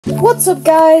What's up,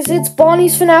 guys? It's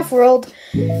Bonnie's FNAF World.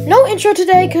 No intro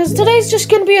today because today's just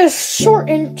gonna be a short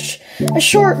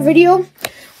video.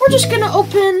 We're just gonna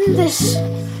open this.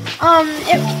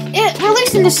 It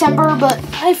released in December, but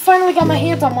I finally got my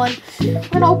hands on one. We're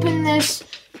gonna open this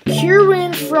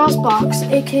Kieran Frost box,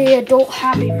 aka Adult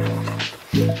Happy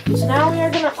Meal. So now we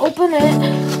are gonna open it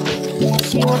and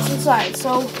see what's inside.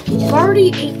 So I've already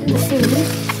eaten the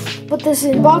food, but this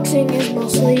unboxing is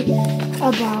mostly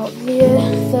about the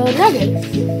nugget.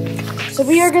 So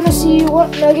we are gonna see what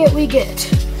nugget we get.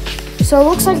 So it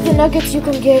looks like the nuggets you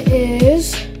can get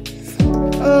is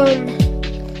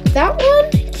that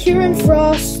one, Kieran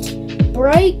Frost,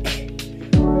 Bright,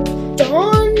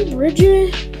 Dawn,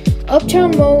 Bridget,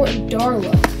 Uptown Mo, and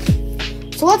Darla.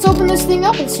 So let's open this thing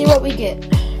up and see what we get.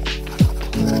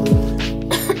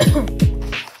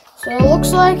 So it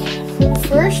looks like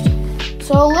first.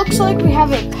 So it looks like we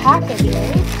have a packaging.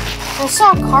 I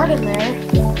saw a card in there,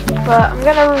 but I'm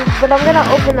gonna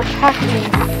open the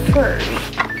packaging first.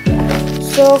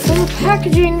 So from the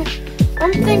packaging,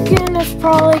 I'm thinking it's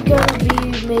probably gonna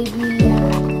be maybe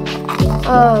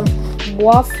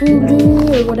Wafulu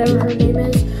or whatever her name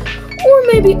is, or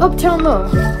maybe Uptown Mo.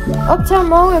 Uptown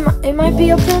Mo, it might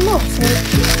be Uptown Mo. So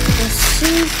let's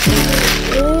see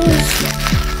what it is.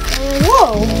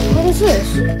 Whoa, what is this?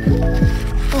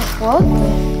 Oh, what?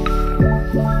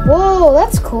 Whoa,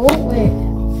 that's cool. Wait,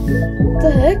 what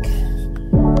the heck?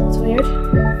 That's weird.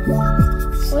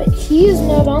 Wait, he is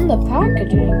not on the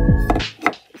packaging.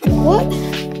 What?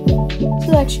 This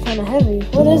is actually kind of heavy.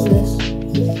 What is this?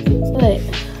 Wait,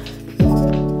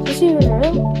 is he even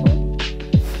real?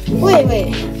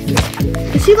 Wait.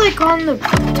 Is he like on the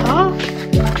top?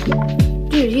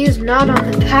 Dude, he is not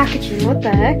on the packaging. What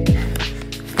the heck?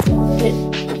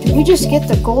 Did we just get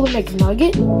the Golden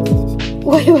McNugget?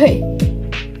 Wait.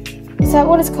 Is that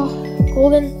what it's called?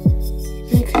 Golden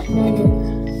McNugget.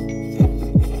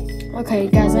 Okay,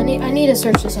 guys, I need to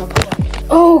search this up.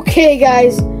 Okay,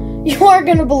 guys, you aren't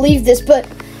gonna believe this, but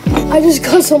I just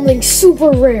got something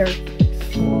super rare.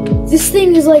 This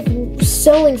thing is like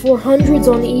selling for hundreds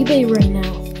on eBay right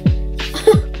now.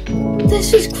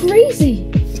 This is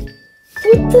crazy.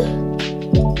 What the?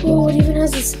 Oh, it even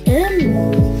has this M.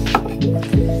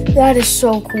 That is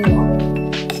so cool.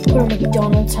 Put a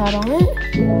McDonald's hat on it.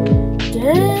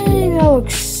 Dang, that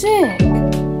looks sick.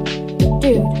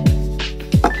 Dude,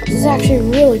 this is actually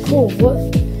really cool. What?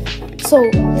 So,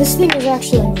 this thing is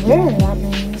actually rare, that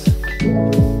means.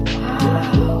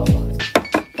 Wow.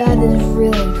 That is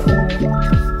really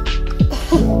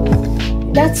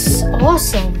cool. That's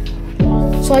awesome.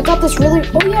 So I got this really...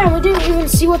 Oh yeah, we didn't even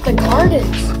see what the card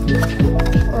is.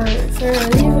 Or if there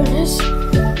even is.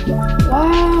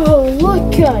 Wow,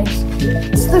 look, guys.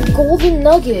 It's the Golden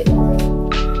Nugget.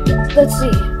 Let's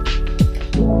see.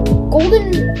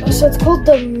 So it's called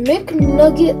the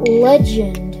McNugget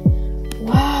Legend.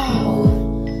 Wow.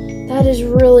 That is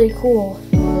really cool.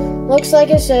 Looks like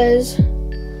it says,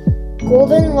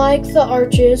 golden like the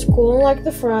arches, golden like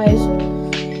the fries,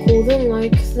 golden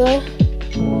like the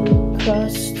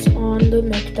crust on the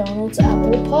McDonald's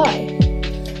apple pie.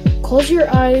 Close your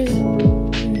eyes,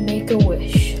 make a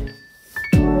wish.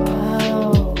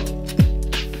 Wow.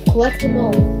 Collect them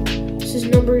all. This is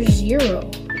number 0.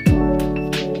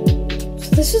 So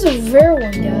this is a rare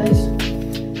one, guys.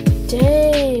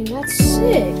 Dang, that's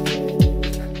sick.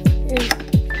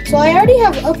 So I already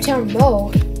have Uptown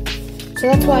Mo, so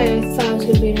that's why I thought it was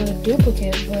gonna be another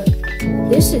duplicate, but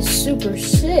this is super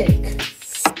sick.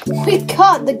 We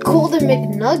got the Golden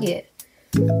McNugget.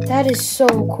 That is so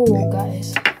cool,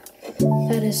 guys.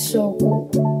 That is so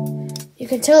cool. You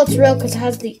can tell it's real because it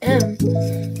has the M.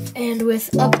 And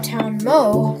with Uptown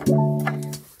Mo,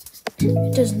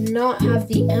 it does not have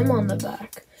the M on the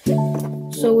back.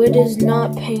 So it is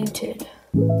not painted.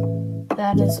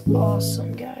 That is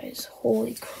awesome, guys.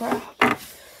 Holy crap.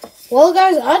 Well,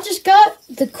 guys, I just got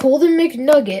the Golden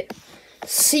McNugget.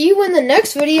 See you in the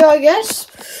next video, I guess.